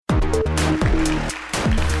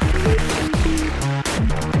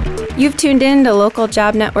You've tuned in to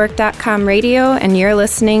localjobnetwork.com radio, and you're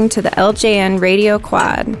listening to the LJN Radio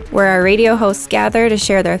Quad, where our radio hosts gather to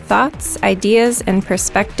share their thoughts, ideas, and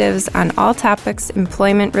perspectives on all topics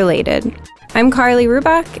employment related. I'm Carly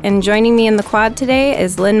Rubach, and joining me in the quad today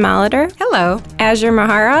is Lynn Molitor. Hello. Azure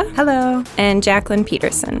Mahara. Hello. And Jacqueline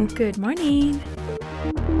Peterson. Good morning.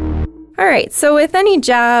 All right, so with any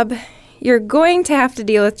job, you're going to have to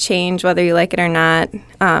deal with change, whether you like it or not.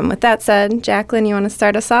 With that said, Jacqueline, you want to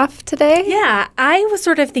start us off today? Yeah, I was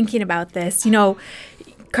sort of thinking about this. You know,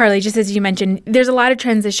 Carly, just as you mentioned, there's a lot of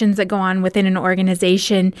transitions that go on within an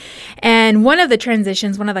organization. And one of the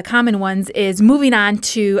transitions, one of the common ones, is moving on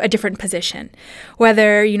to a different position.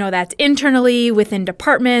 Whether, that's internally, within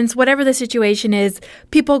departments, whatever the situation is,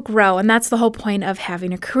 people grow. And that's the whole point of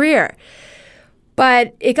having a career.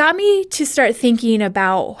 But it got me to start thinking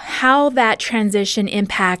about how that transition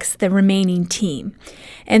impacts the remaining team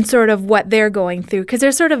and sort of what they're going through. Because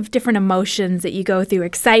there's sort of different emotions that you go through,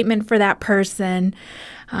 excitement for that person,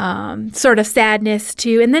 sort of sadness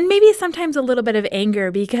too, and then maybe sometimes a little bit of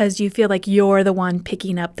anger because you feel like you're the one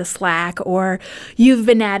picking up the slack, or you've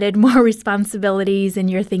been added more responsibilities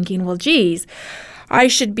and you're thinking, well, geez, I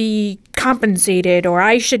should be compensated, or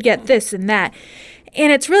I should get this and that.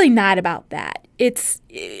 And it's really not about that.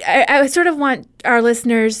 I sort of want our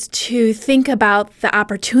listeners to think about the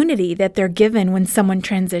opportunity that they're given when someone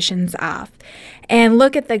transitions off and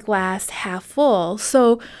look at the glass half full.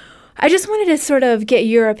 So I just wanted to sort of get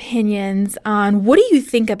your opinions on, what do you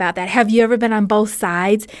think about that? Have you ever been on both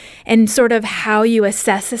sides, and sort of how you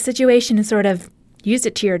assess the situation and sort of use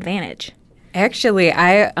it to your advantage? Actually,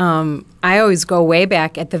 I always go way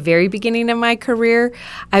back at the very beginning of my career.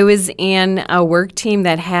 I was in a work team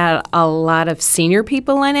that had a lot of senior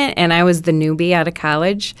people in it, and I was the newbie out of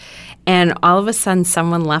college. And all of a sudden,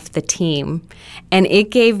 someone left the team, and it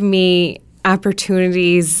gave me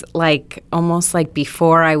opportunities almost like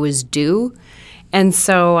before I was due. And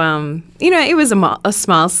so, it was a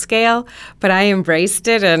small scale, but I embraced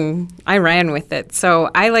it and I ran with it.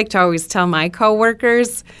 So I like to always tell my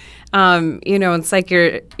coworkers, it's like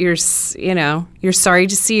you're sorry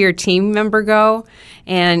to see your team member go,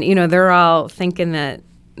 and they're all thinking that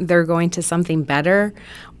they're going to something better,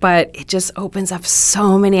 but it just opens up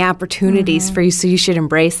so many opportunities for you, so you should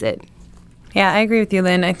embrace it. Yeah, I agree with you,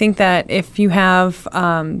 Lynn. I think that if you have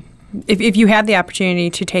if you have the opportunity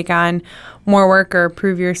to take on more work or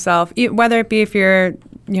prove yourself, whether it be if your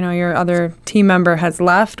other team member has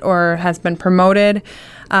left or has been promoted,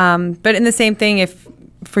 but in the same thing, if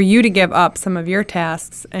for you to give up some of your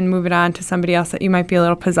tasks and move it on to somebody else that you might be a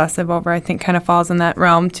little possessive over, I think kind of falls in that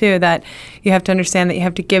realm too, that you have to understand that you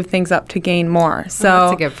have to give things up to gain more. So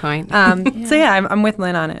that's a good point. So yeah, I'm with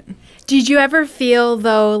Lynn on it. Did you ever feel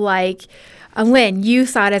though like, Lynn, you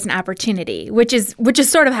saw it as an opportunity, which is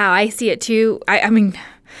sort of how I see it too. I mean,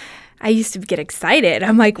 I used to get excited.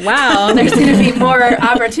 I'm like, wow, there's going to be more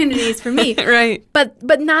opportunities for me. Right. But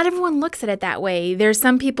not everyone looks at it that way. There's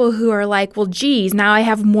some people who are like, well, geez, now I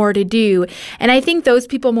have more to do. And I think those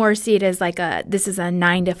people more see it as like this is a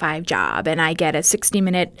 9-to-5 job and I get a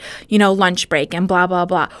 60-minute, lunch break and blah, blah,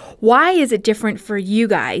 blah. Why is it different for you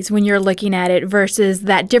guys when you're looking at it versus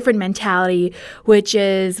that different mentality, which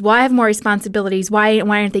is, well, I have more responsibilities. Why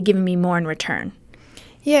aren't they giving me more in return?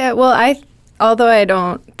 Yeah, well, although I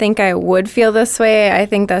don't think I would feel this way, I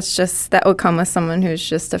think that would come with someone who's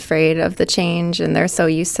just afraid of the change, and they're so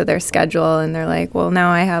used to their schedule, and they're like, well,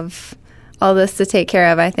 now I have all this to take care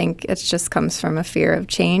of. I think it just comes from a fear of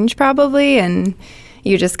change probably, and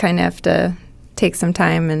you just kind of have to take some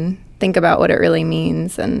time and think about what it really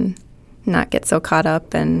means and not get so caught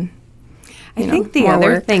up. And I think the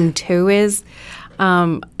other thing too is,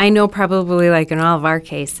 I know probably like in all of our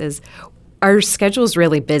cases, our schedule's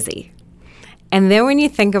really busy. And then when you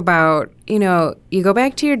think about, you go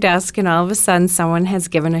back to your desk and all of a sudden someone has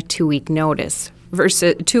given a 2-week notice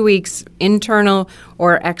versus 2 weeks internal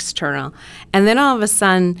or external. And then all of a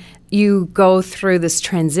sudden you go through this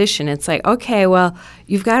transition. It's like, okay, well,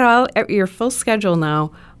 you've got your full schedule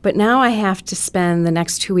now, but now I have to spend the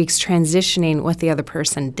next 2 weeks transitioning what the other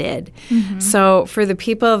person did. Mm-hmm. So for the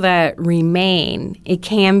people that remain, it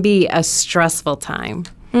can be a stressful time.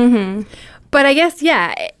 Mm-hmm. But I guess,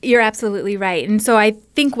 yeah, you're absolutely right. And so I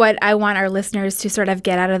think what I want our listeners to sort of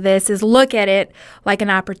get out of this is look at it like an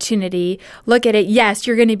opportunity. Look at it, yes,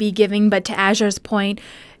 you're going to be giving, but to Azure's point,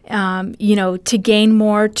 to gain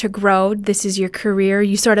more, to grow, this is your career.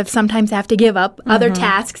 You sort of sometimes have to give up other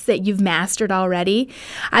tasks that you've mastered already.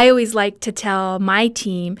 I always like to tell my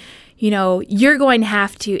team, you're going to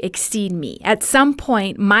have to exceed me. At some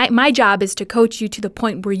point, my job is to coach you to the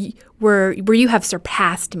point where you have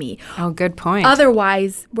surpassed me. Oh, good point.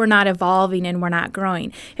 Otherwise, we're not evolving and we're not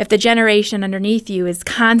growing. If the generation underneath you is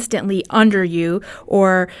constantly under you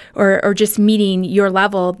or just meeting your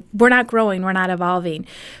level, we're not growing, we're not evolving.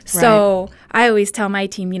 So I always tell my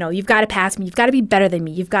team, you've got to pass me, you've got to be better than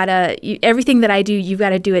me, you've got to, everything that I do, you've got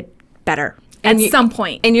to do it better at some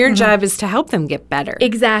point. And your job is to help them get better.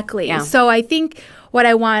 Exactly. Yeah. So I think what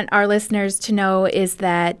I want our listeners to know is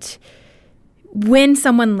that when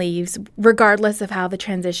someone leaves, regardless of how the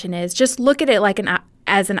transition is, just look at it like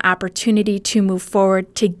as an opportunity to move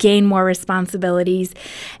forward, to gain more responsibilities.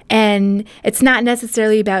 And it's not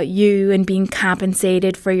necessarily about you and being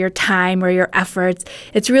compensated for your time or your efforts.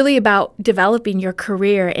 It's really about developing your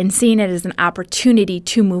career and seeing it as an opportunity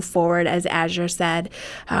to move forward, as Azure said,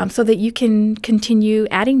 so that you can continue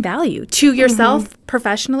adding value to yourself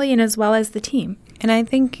professionally and as well as the team. And I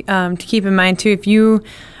think to keep in mind, too, if you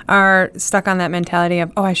are stuck on that mentality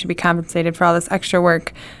of, I should be compensated for all this extra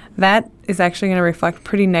work, that is actually going to reflect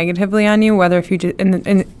pretty negatively on you, whether if you just,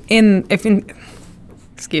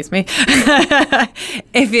 excuse me,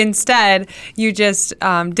 if instead you just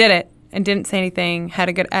did it and didn't say anything, had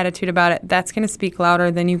a good attitude about it, that's going to speak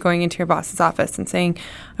louder than you going into your boss's office and saying,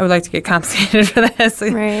 I would like to get compensated for this.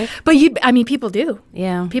 Right. But people do.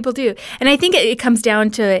 Yeah. People do. And I think it comes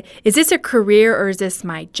down to, is this a career or is this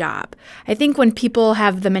my job? I think when people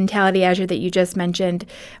have the mentality, Azure, that you just mentioned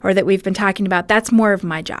or that we've been talking about, that's more of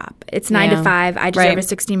my job. It's 9 to 5. I deserve a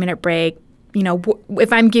 60-minute break.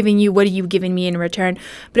 If I'm giving you, what are you giving me in return?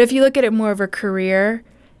 But if you look at it more of a career,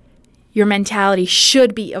 your mentality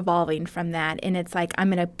should be evolving from that. And it's like, I'm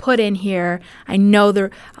going to put in here. I know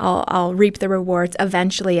I'll reap the rewards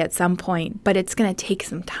eventually at some point, but it's going to take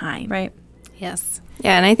some time. Right. Yes.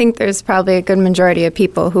 Yeah, and I think there's probably a good majority of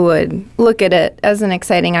people who would look at it as an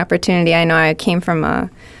exciting opportunity. I know I came from a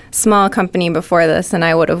small company before this, and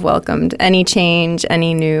I would have welcomed any change,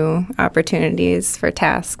 any new opportunities for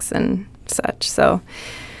tasks and such. So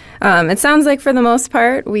it sounds like for the most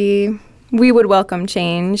part, we would welcome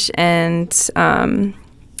change, and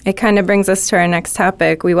it kind of brings us to our next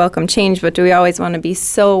topic. We welcome change, but do we always want to be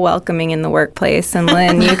so welcoming in the workplace? And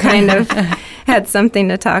Lynn, you kind of had something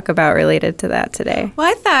to talk about related to that today. Well,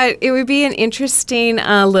 I thought it would be an interesting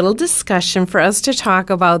little discussion for us to talk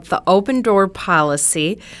about the open door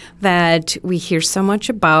policy that we hear so much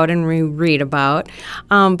about and we read about.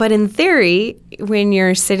 But in theory, when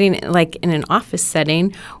you're sitting like in an office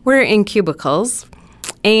setting, we're in cubicles.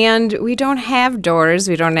 And we don't have doors.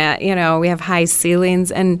 We don't have, we have high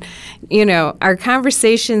ceilings. And, our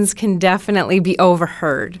conversations can definitely be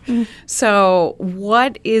overheard. So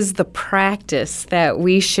what is the practice that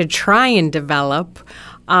we should try and develop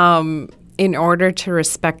in order to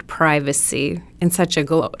respect privacy in such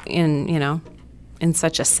a in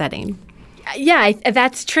such a setting? Yeah,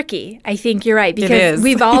 that's tricky. I think you're right, because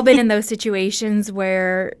we've all been in those situations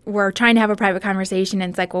where we're trying to have a private conversation and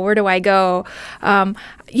it's like, well, where do I go?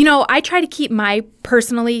 I try to keep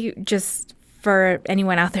personally, just for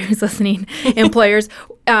anyone out there who's listening, employers,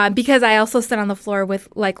 because I also sit on the floor with,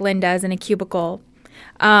 like Lynn does, in a cubicle.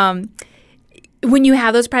 When you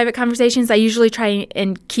have those private conversations, I usually try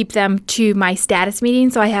and keep them to my status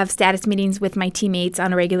meetings. So I have status meetings with my teammates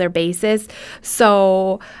on a regular basis.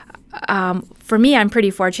 So for me, I'm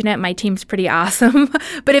pretty fortunate. My team's pretty awesome.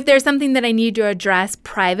 But if there's something that I need to address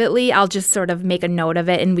privately, I'll just sort of make a note of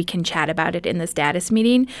it and we can chat about it in the status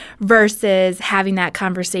meeting versus having that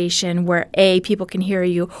conversation where people can hear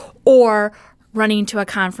you, or running to a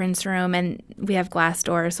conference room and we have glass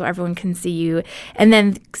doors so everyone can see you. And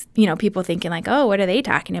then, people thinking like, oh, what are they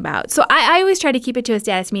talking about? So I always try to keep it to a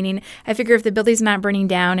status meeting. I figure if the building's not burning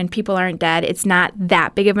down and people aren't dead, it's not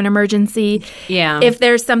that big of an emergency. Yeah. If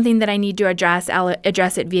there's something that I need to address, I'll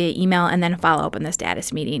address it via email and then follow up in the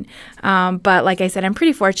status meeting. But like I said, I'm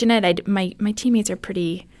pretty fortunate. My teammates are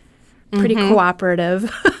pretty cooperative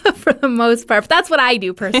for the most part. But that's what I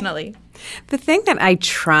do personally. The thing that I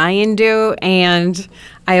try and do, and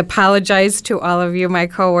I apologize to all of you, my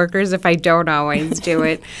coworkers, if I don't always do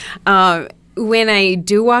it, when I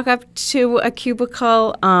do walk up to a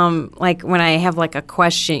cubicle, like when I have like a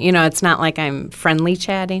question, it's not like I'm friendly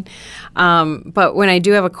chatting, but when I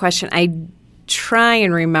do have a question, I try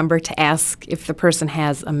and remember to ask if the person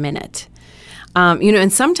has a minute.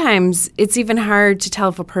 And sometimes it's even hard to tell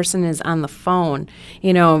if a person is on the phone,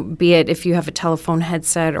 be it if you have a telephone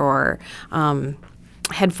headset or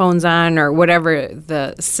headphones on or whatever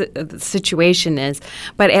the situation is.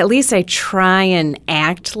 But at least I try and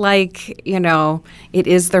act like, it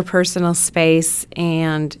is their personal space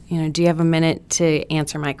and, do you have a minute to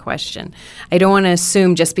answer my question? I don't want to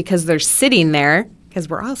assume just because they're sitting there, because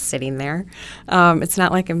we're all sitting there, it's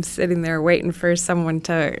not like I'm sitting there waiting for someone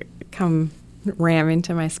to come ram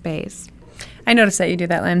into my space. I noticed that you do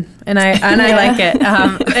that, Lynn, and I like it.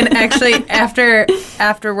 And actually,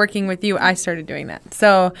 after working with you, I started doing that.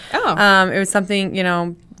 So it was something,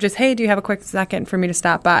 just, hey, do you have a quick second for me to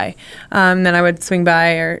stop by? Then I would swing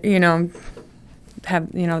by, or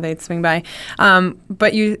they'd swing by.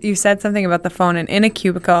 But you said something about the phone, and in a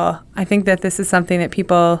cubicle, I think that this is something that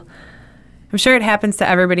people. I'm sure it happens to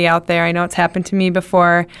everybody out there. I know it's happened to me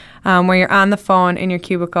before, where you're on the phone in your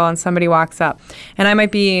cubicle and somebody walks up. And I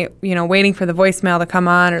might be, waiting for the voicemail to come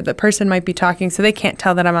on, or the person might be talking, so they can't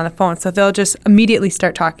tell that I'm on the phone. So they'll just immediately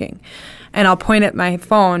start talking. And I'll point at my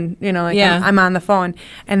phone, I'm on the phone.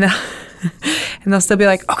 And they'll still be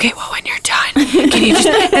like, okay, well, when you're done, can you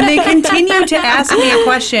just... And they continue to ask me a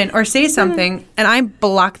question or say something, and I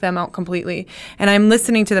block them out completely. And I'm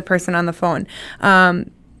listening to the person on the phone.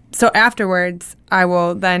 So afterwards, I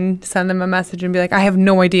will then send them a message and be like, I have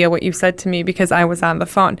no idea what you said to me because I was on the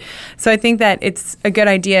phone. So I think that it's a good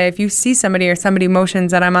idea if you see somebody or somebody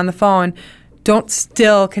motions that I'm on the phone, don't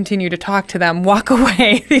still continue to talk to them. Walk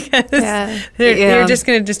away because you're just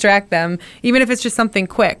going to distract them. Even if it's just something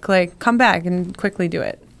quick, like come back and quickly do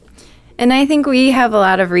it. And I think we have a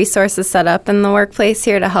lot of resources set up in the workplace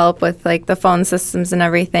here to help with like the phone systems and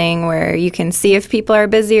everything, where you can see if people are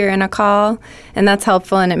busy or in a call, and that's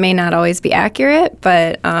helpful. And it may not always be accurate,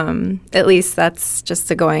 but at least that's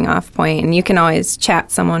just a going off point. And you can always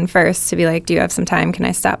chat someone first to be like, do you have some time? Can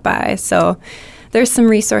I stop by? So there's some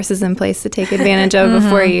resources in place to take advantage of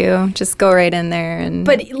before you just go right in there.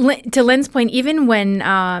 But to Lynn's point, even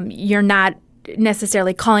when you're not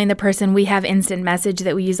necessarily calling the person, we have instant message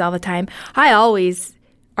that we use all the time. I always,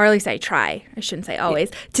 or at least I try, I shouldn't say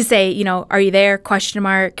always, to say, are you there? Question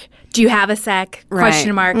mark. Do you have a sec? Right.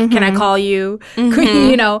 Question mark. Can I call you?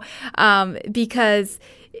 Because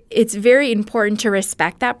it's very important to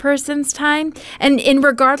respect that person's time. And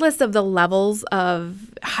regardless of the levels of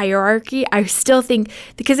hierarchy, I still think,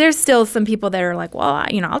 because there's still some people that are like, well,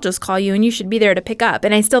 I'll just call you and you should be there to pick up.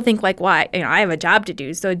 And I still think like, well, I have a job to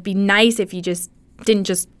do. So it'd be nice if you just didn't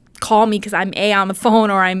just call me because I'm on the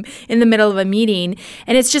phone or I'm in the middle of a meeting.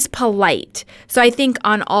 And it's just polite. So I think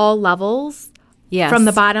on all levels, yes, from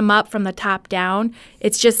the bottom up, from the top down,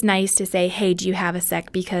 it's just nice to say, hey, do you have a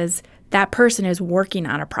sec? Because that person is working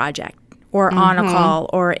on a project or on a call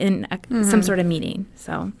or in some sort of meeting.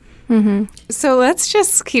 So So let's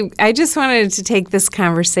just I just wanted to take this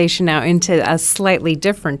conversation out into a slightly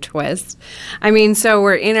different twist. I mean, so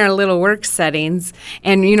we're in our little work settings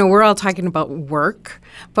and, we're all talking about work.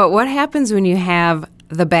 But what happens when you have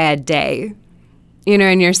the bad day?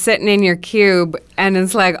 And you're sitting in your cube and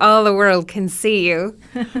it's like all the world can see you.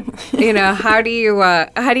 How do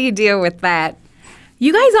you deal with that?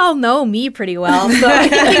 You guys all know me pretty well, so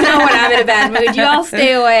you know when I'm in a bad mood. You all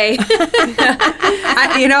stay away.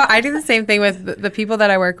 I do the same thing with the people that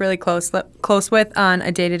I work really close with on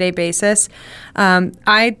a day-to-day basis.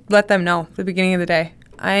 I let them know at the beginning of the day,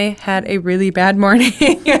 I had a really bad morning.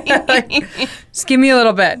 Just give me a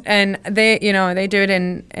little bit. And they do it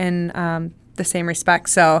in the same respect.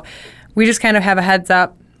 So we just kind of have a heads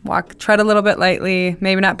up. Tread a little bit lightly,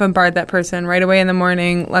 maybe not bombard that person right away in the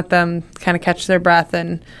morning, let them kind of catch their breath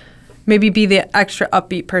and maybe be the extra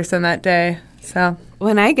upbeat person that day. So, well,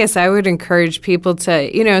 and I guess I would encourage people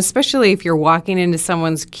to, especially if you're walking into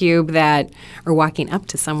someone's cube or walking up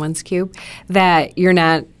to someone's cube that you're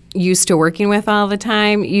not used to working with all the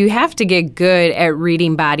time, you have to get good at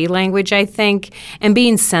reading body language, I think, and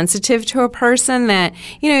being sensitive to a person that,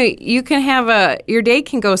 you can have your day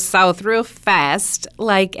can go south real fast,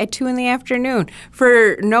 like at 2 p.m.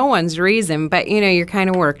 for no one's reason, but, you're kind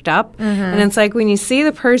of worked up. And it's like when you see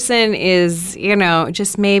the person is,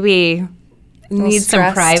 just maybe needs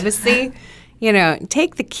some privacy.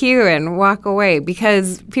 Take the cue and walk away,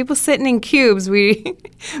 because people sitting in cubes, we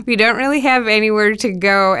don't really have anywhere to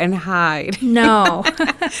go and hide. No.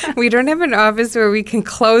 We don't have an office where we can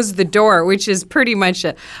close the door, which is pretty much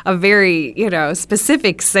a very,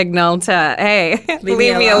 specific signal to, hey,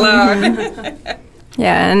 leave me alone.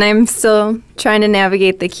 Yeah, and I'm still trying to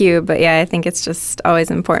navigate the cube, but I think it's just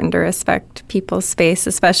always important to respect people's space,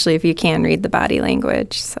 especially if you can read the body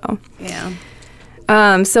language. So yeah.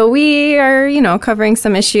 So we are, covering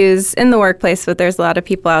some issues in the workplace, but there's a lot of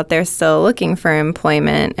people out there still looking for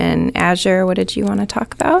employment. And Azure, what did you want to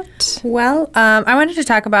talk about? Well, I wanted to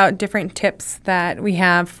talk about different tips that we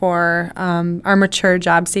have for our mature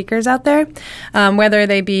job seekers out there, whether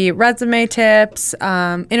they be resume tips,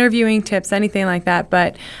 interviewing tips, anything like that.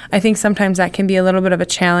 But I think sometimes that can be a little bit of a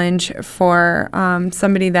challenge for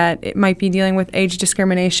somebody that it might be dealing with age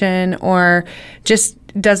discrimination or just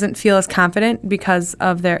doesn't feel as confident because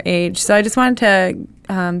of their age. So I just wanted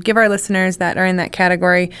to give our listeners that are in that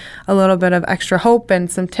category a little bit of extra hope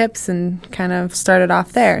and some tips and kind of start it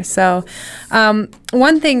off there. So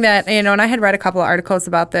one thing that, and I had read a couple of articles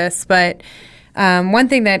about this, but one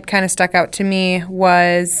thing that kind of stuck out to me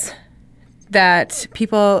was that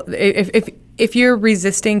people, if you're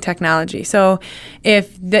resisting technology, so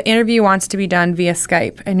if the interview wants to be done via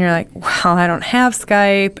Skype and you're like, well, I don't have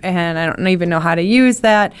Skype and I don't even know how to use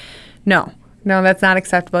that, no, that's not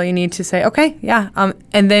acceptable. You need to say, okay, yeah,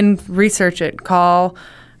 and then research it. Call,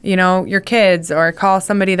 your kids or call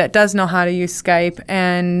somebody that does know how to use Skype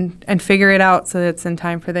and figure it out so that it's in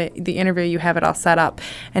time for the interview. You have it all set up,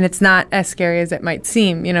 and it's not as scary as it might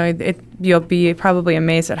seem. You'll be probably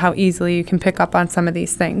amazed at how easily you can pick up on some of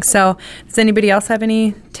these things. So does anybody else have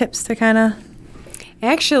any tips to kind of?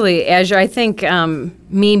 Actually, Azure, I think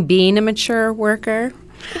me being a mature worker,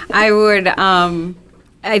 I would.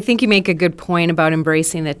 I think you make a good point about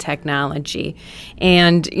embracing the technology.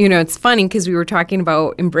 And, it's funny because we were talking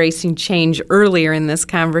about embracing change earlier in this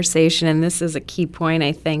conversation, and this is a key point,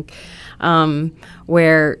 I think,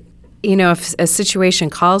 where, if a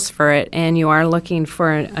situation calls for it and you are looking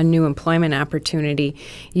for a new employment opportunity,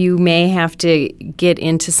 you may have to get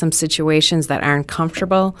into some situations that aren't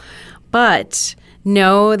comfortable, but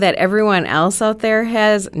know that everyone else out there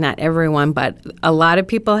has, not everyone, but a lot of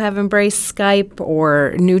people have embraced Skype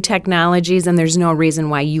or new technologies, and there's no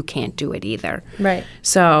reason why you can't do it either. Right.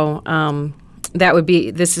 So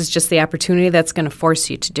this is just the opportunity that's going to force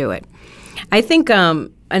you to do it. I think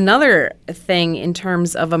another thing in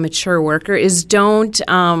terms of a mature worker is don't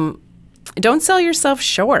sell yourself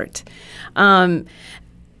short. The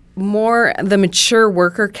mature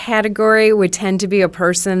worker category would tend to be a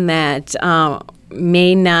person that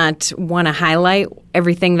may not want to highlight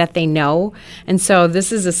everything that they know. And so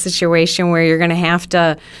this is a situation where you're going to have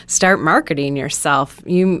to start marketing yourself.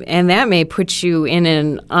 And that may put you in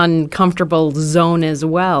an uncomfortable zone as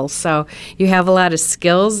well. So you have a lot of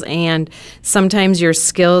skills, and sometimes your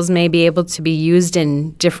skills may be able to be used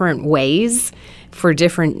in different ways for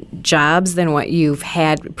different jobs than what you've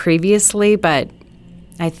had previously. But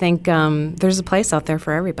I think there's a place out there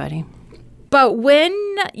for everybody. But when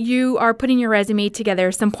you are putting your resume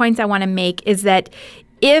together, some points I want to make is that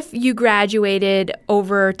if you graduated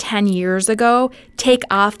over 10 years ago, take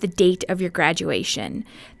off the date of your graduation.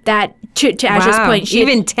 That, to Azur's point,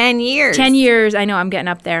 even 10 years. 10 years, I know, I'm getting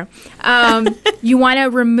up there. You want to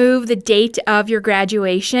remove the date of your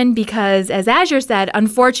graduation because, as Azure said,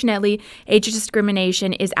 unfortunately, age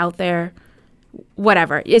discrimination is out there.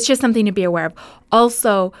 Whatever. It's just something to be aware of.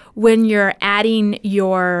 Also, when you're adding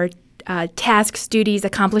your tasks, duties,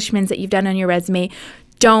 accomplishments that you've done on your resume,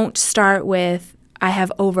 don't start with, I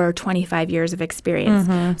have over 25 years of experience.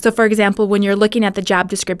 Mm-hmm. So, for example, when you're looking at the job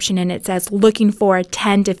description and it says looking for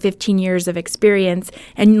 10 to 15 years of experience,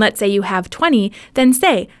 and let's say you have 20, then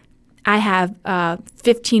say, I have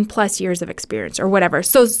 15 plus years of experience or whatever.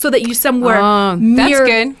 So that you somewhere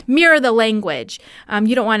mirror the language.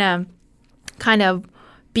 You don't want to kind of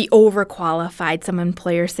be overqualified, some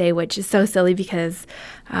employers say, which is so silly because,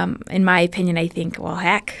 in my opinion, I think, well,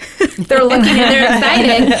 heck, they're looking and they're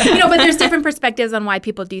excited. But there's different perspectives on why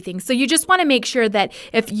people do things. So you just want to make sure that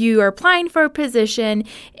if you are applying for a position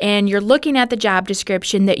and you're looking at the job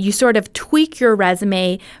description, that you sort of tweak your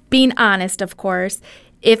resume, being honest, of course,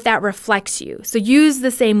 if that reflects you. So use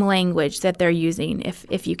the same language that they're using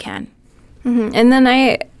if you can. Mm-hmm. And then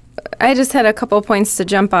I just had a couple points to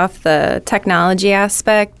jump off the technology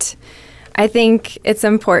aspect. I think it's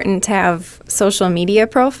important to have social media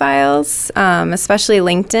profiles, especially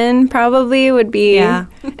LinkedIn probably would be an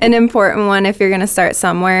important one if you're going to start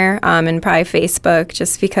somewhere, and probably Facebook,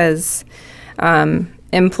 just because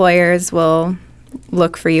employers will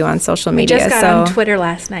look for you on social media. We just got on Twitter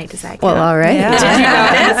last night. Does that count? Well, all right. Yeah. Did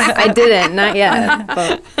you notice? I didn't, not yet,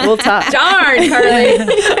 but we'll talk. Darn, Carly.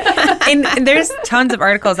 And there's tons of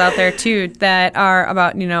articles out there, too, that are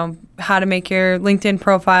about, how to make your LinkedIn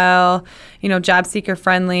profile, job seeker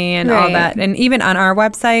friendly and all that. And even on our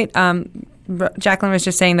website, Jacqueline was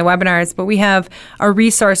just saying the webinars, but we have a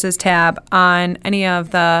resources tab on any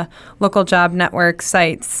of the local job network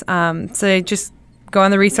sites. So just go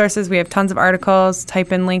on the resources. We have tons of articles.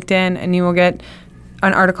 Type in LinkedIn, and you will get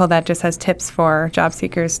an article that just has tips for job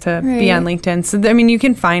seekers to be on LinkedIn. So, I mean, you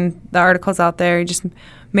can find the articles out there. You just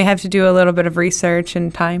may have to do a little bit of research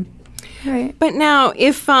and time. Right. But now,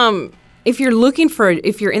 if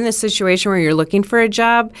you're in the situation where you're looking for a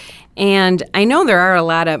job, and I know there are a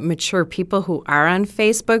lot of mature people who are on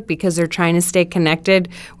Facebook because they're trying to stay connected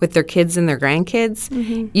with their kids and their grandkids.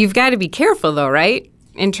 Mm-hmm. You've got to be careful, though, right?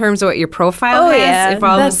 In terms of what your profile has, if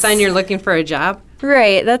all of a sudden you're looking for a job.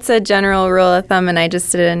 Right. That's a general rule of thumb. And I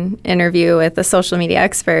just did an interview with a social media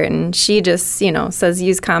expert, and she just, says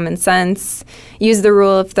use common sense, use the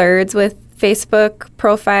rule of thirds with Facebook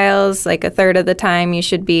profiles. Like a third of the time you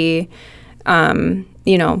should be,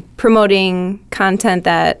 promoting content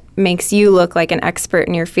that makes you look like an expert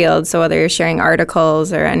in your field. So whether you're sharing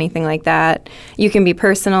articles or anything like that, you can be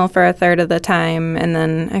personal for a third of the time. And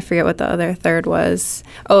then I forget what the other third was.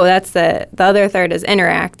 Oh, that's the other third is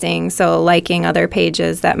interacting. So liking other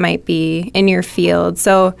pages that might be in your field.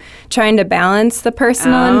 So trying to balance the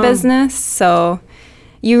personal and business. So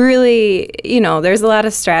you really, there's a lot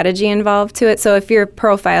of strategy involved to it. So if your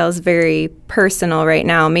profile is very personal right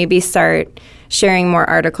now, maybe start sharing more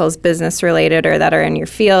articles business related or that are in your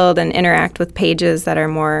field, and interact with pages that are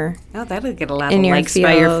more that'll get a lot of likes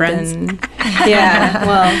by your friends. We'll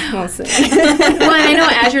see. Well, and I know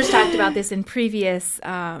Azure's talked about this in previous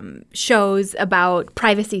shows about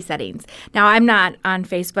privacy settings. Now, I'm not on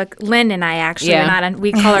Facebook. Lynn and I actually are not on.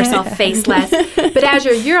 We call ourselves Faceless. But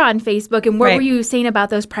Azure, you're on Facebook, and what were you saying about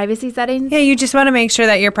those privacy settings? Yeah, you just want to make sure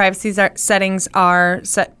that your privacy settings are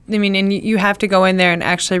set. I mean, and you have to go in there and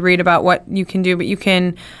actually read about what you can do, but you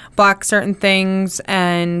can block certain things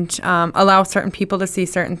and allow certain people to see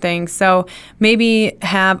certain things. So maybe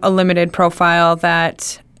have a limited profile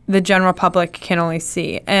that the general public can only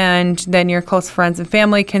see, and then your close friends and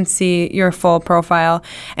family can see your full profile.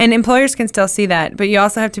 And employers can still see that, but you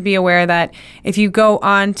also have to be aware that if you go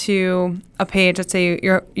onto a page, let's say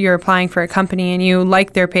you're applying for a company and you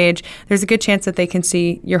like their page, there's a good chance that they can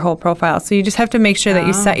see your whole profile. So you just have to make sure that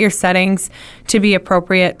you set your settings to be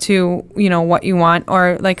appropriate to what you want,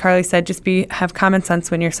 or like Carly said, just have common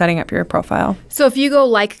sense when you're setting up your profile. So if you go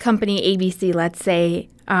like company ABC, let's say,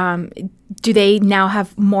 do they now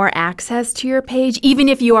have more access to your page, even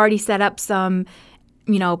if you already set up some,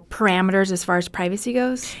 parameters as far as privacy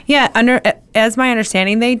goes? Yeah, as my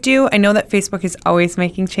understanding, they do. I know that Facebook is always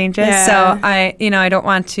making changes, so I don't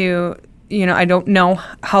want to. I don't know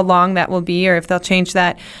how long that will be or if they'll change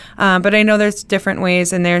that, but I know there's different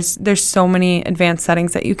ways, and there's so many advanced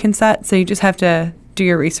settings that you can set. So you just have to do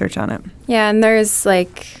your research on it. Yeah, and there's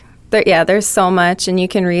there's so much, and you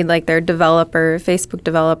can read their Facebook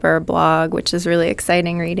developer blog, which is really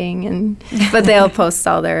exciting reading, but they'll post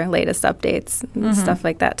all their latest updates and stuff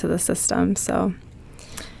like that to the system. So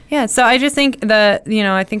yeah, so I just think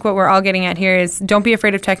I think what we're all getting at here is don't be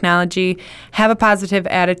afraid of technology, have a positive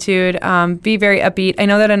attitude, be very upbeat. I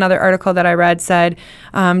know that another article that I read said,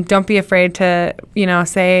 don't be afraid to,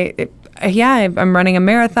 say, I'm running a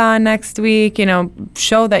marathon next week.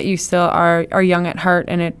 Show that you still are young at heart,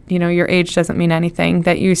 and your age doesn't mean anything,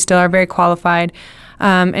 that you still are very qualified.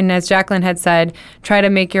 And as Jacqueline had said, try to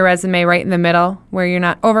make your resume right in the middle where you're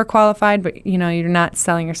not overqualified, but, you're not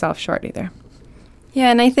selling yourself short either. Yeah,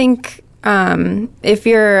 and I think if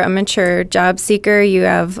you're a mature job seeker, you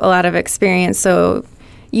have a lot of experience, so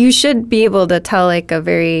you should be able to tell a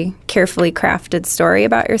very carefully crafted story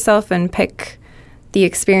about yourself and pick the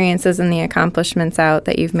experiences and the accomplishments out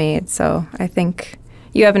that you've made. So I think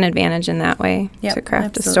you have an advantage in that way to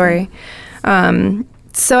craft a story.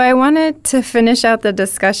 So I wanted to finish out the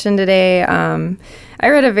discussion today. I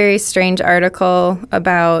read a very strange article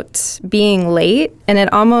about being late, and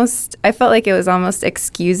I felt like it was almost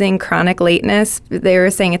excusing chronic lateness. They were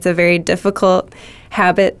saying it's a very difficult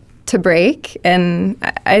habit to break, and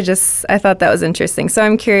I thought that was interesting. So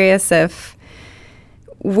I'm curious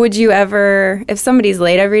would you ever, if somebody's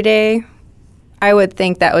late every day, I would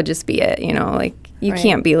think that would just be it, you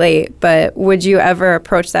can't be late, but would you ever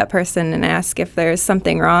approach that person and ask if there's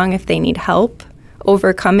something wrong, if they need help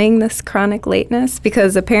overcoming this chronic lateness?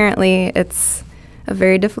 Because apparently it's a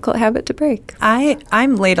very difficult habit to break.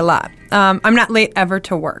 I'm late a lot. I'm not late ever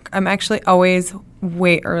to work. I'm actually always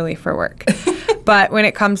way early for work. But when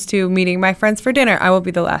it comes to meeting my friends for dinner, I will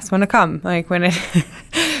be the last one to come.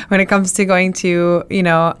 When it comes to going to,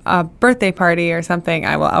 a birthday party or something,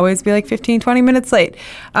 I will always be 15, 20 minutes late.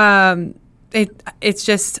 it's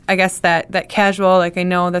just, I guess, that casual, like I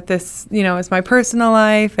know that this, is my personal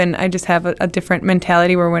life, and I just have a different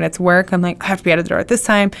mentality where when it's work, I'm like, I have to be out of the door at this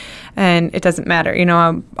time, and it doesn't matter.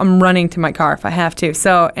 I'm running to my car if I have to.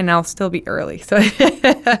 So, and I'll still be early. So,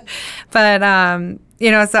 but,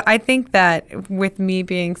 so I think that with me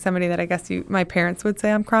being somebody that I guess my parents would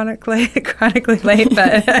say I'm chronically late,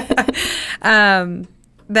 but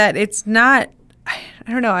that it's not,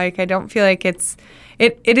 I don't know, I don't feel like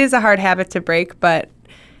it is a hard habit to break, but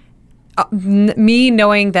me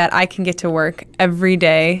knowing that I can get to work every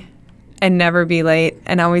day and never be late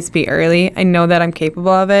and always be early, I know that I'm capable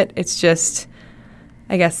of it. It's just,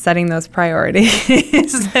 I guess, setting those priorities.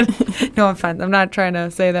 No offense, I'm not trying to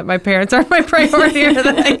say that my parents aren't my priority or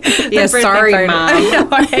that yeah, sorry, Mom.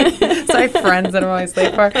 So I have friends that I'm always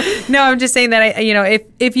late for. No, I'm just saying that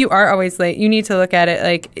if you are always late, you need to look at it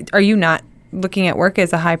like, are you not looking at work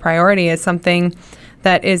as a high priority, as something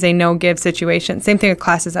that is a no-give situation? Same thing with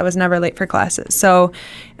classes. I was never late for classes. So,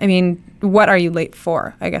 what are you late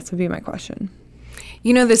for, I guess would be my question.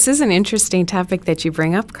 This is an interesting topic that you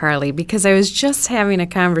bring up, Carly, because I was just having a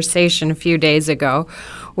conversation a few days ago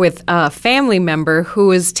with a family member who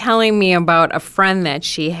was telling me about a friend that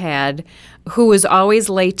she had who was always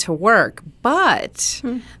late to work. But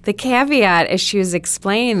the caveat, as she was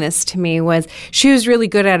explaining this to me, was she was really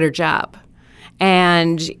good at her job.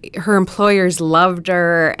 And her employers loved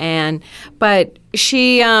her, but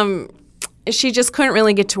she just couldn't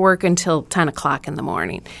really get to work until 10 o'clock in the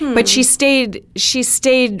morning. But she stayed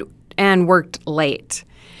and worked late.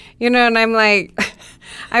 And I'm like,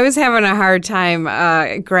 I was having a hard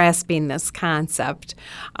time grasping this concept.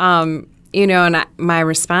 And my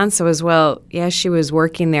response was, well, yeah, she was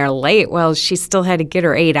working there late. Well, she still had to get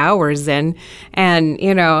her 8 hours in. And,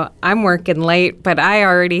 I'm working late, but I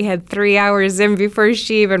already had 3 hours in before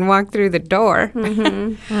she even walked through the door.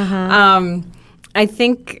 I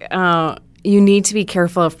think you need to be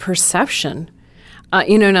careful of perception.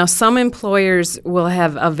 Now some employers will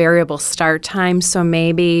have a variable start time, so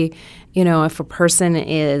maybe, if a person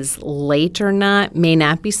is late or not may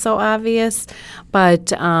not be so obvious.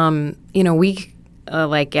 But, we,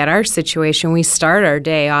 like at our situation, we start our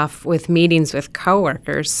day off with meetings with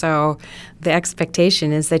coworkers. So the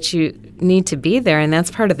expectation is that you need to be there, and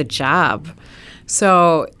that's part of the job.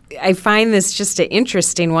 So I find this just an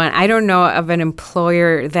interesting one. I don't know of an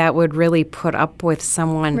employer that would really put up with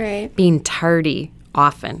someone being tardy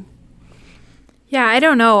often. Yeah, I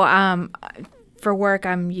don't know. For work,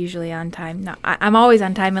 I'm usually on time. No, I'm always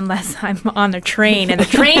on time unless I'm on the train, and the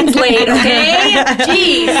train's late, okay?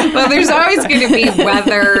 Jeez. Well, there's always going to be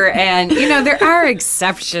weather, and, there are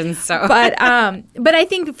exceptions. So, But I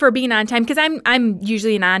think for being on time, because I'm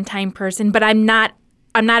usually an on-time person, but I'm not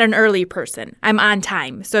an early person. I'm on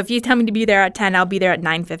time. So if you tell me to be there at 10, I'll be there at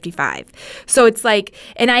 9:55. So it's like,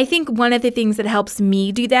 and I think one of the things that helps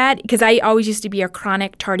me do that, because I always used to be a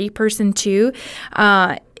chronic tardy person too,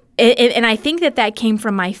 and I think that came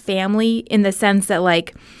from my family in the sense that,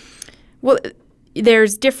 like, well,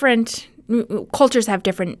 there's different cultures have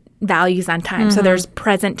different values on time. So there's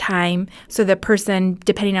present time. So the person,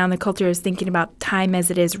 depending on the culture, is thinking about time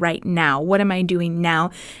as it is right now. What am I doing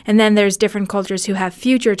now? And then there's different cultures who have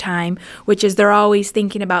future time, which is they're always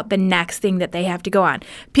thinking about the next thing that they have to go on.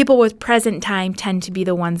 People with present time tend to be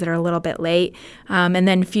the ones that are a little bit late. And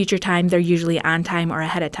then future time, they're usually on time or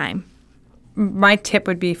ahead of time. My tip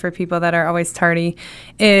would be for people that are always tardy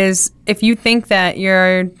is if you think that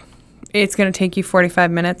it's going to take you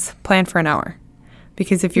 45 minutes, plan for an hour.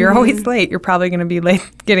 Because if you're always late, you're probably going to be late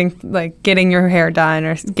getting your hair done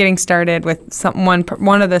or getting started with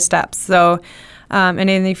one of the steps. So, and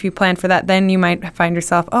then if you plan for that, then you might find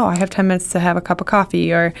yourself, oh, I have 10 minutes to have a cup of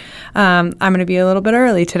coffee, or I'm going to be a little bit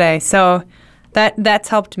early today. So that's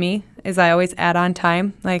helped me, is I always add on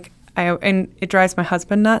time. And it drives my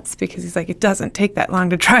husband nuts because he's like, it doesn't take that long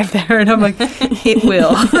to drive there. And I'm like, it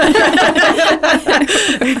will.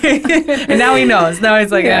 And now he knows. Now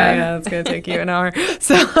he's like, yeah, it's going to take you an hour.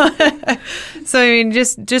 So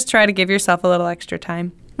just try to give yourself a little extra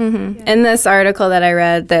time. Mm-hmm. Yeah. In this article that I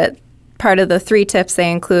read, that part of the 3 tips they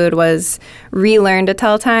include was relearn to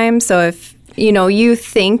tell time. So if, you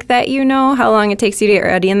think that you know how long it takes you to get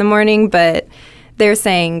ready in the morning, but they're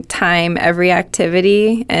saying time every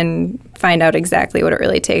activity and find out exactly what it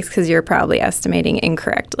really takes, because you're probably estimating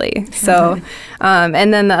incorrectly. So,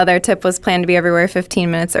 and then the other tip was plan to be everywhere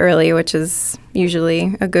 15 minutes early, which is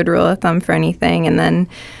usually a good rule of thumb for anything. And then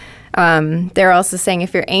they're also saying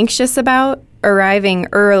if you're anxious about arriving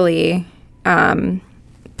early, plan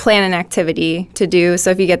an activity to do.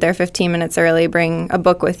 So if you get there 15 minutes early, bring a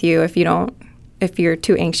book with you if you don't if you're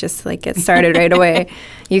too anxious to like get started right away,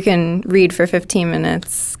 you can read for 15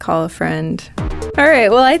 minutes, call a friend. All right,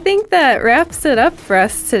 well, I think that wraps it up for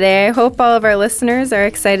us today. I hope all of our listeners are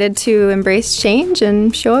excited to embrace change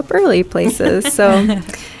and show up early places. So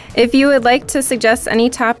if you would like to suggest any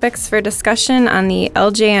topics for discussion on the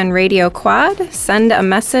LJN Radio Quad, send a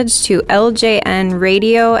message to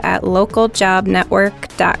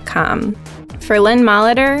ljnradio@localjobnetwork.com. For Lynn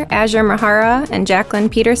Molitor, Azure Mahara, and Jacqueline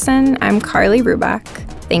Peterson, I'm Carly Rubach.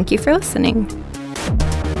 Thank you for listening.